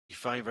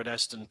Favourite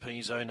Aston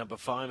Pizzo, number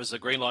 5, as the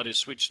green light is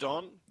switched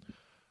on.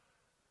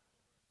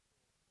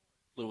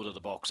 Lured to the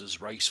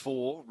boxes, race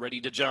 4,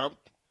 ready to jump.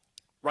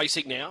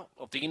 Racing now,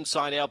 off the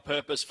inside, Our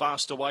Purpose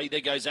fast away.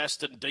 There goes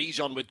Aston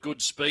Dijon with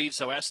good speed.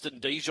 So Aston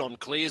Dijon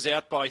clears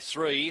out by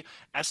 3.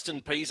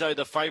 Aston Pizzo,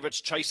 the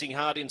favourites, chasing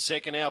hard in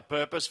second. Our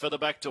Purpose for the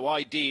back to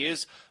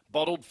Ideas.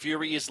 Bottled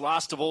Fury is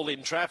last of all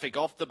in traffic.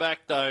 Off the back,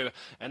 though,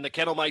 and the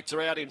kennel mates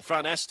are out in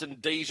front. Aston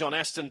Dijon,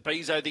 Aston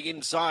Pizzo, the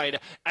inside.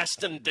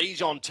 Aston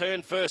Dijon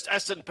turn first.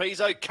 Aston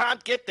Pizzo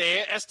can't get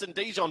there. Aston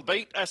Dijon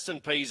beat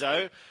Aston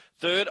Pizzo.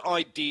 Third,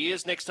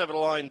 Ideas. Next over the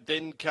line,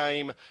 then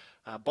came...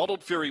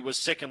 Bottled Fury was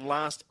second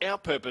last. Our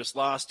Purpose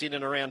last in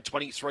and around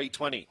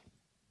 23.20.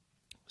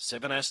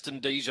 7 Aston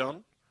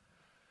Dijon.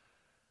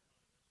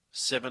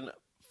 7,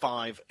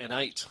 5 and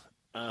 8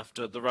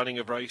 after the running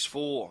of race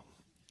 4.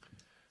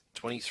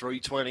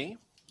 23.20.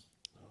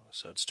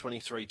 So it's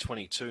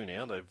 23.22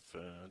 now.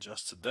 They've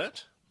adjusted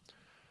that.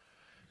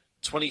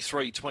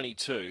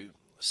 23.22.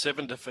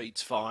 7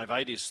 defeats 5.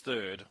 8 is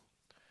third.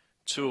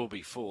 2 will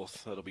be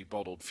fourth. That'll be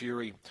Bottled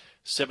Fury.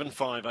 7,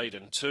 5, 8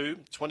 and 2.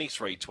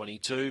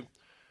 23.22.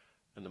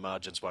 And the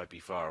margins won't be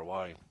far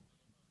away.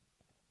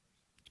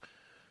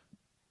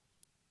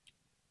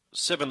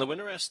 7, the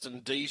winner,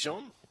 Aston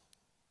Dijon.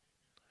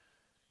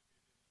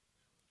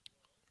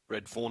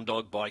 Red Fawn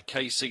Dog by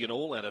KC and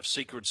all out of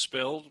Secret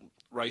Spell.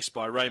 Raced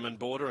by Raymond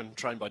Border and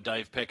trained by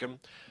Dave Peckham.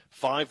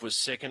 5 was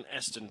second,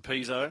 Aston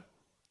Pizzo.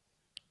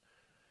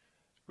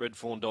 Red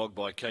Fawn Dog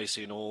by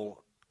KC and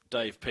all.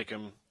 Dave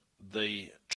Peckham, the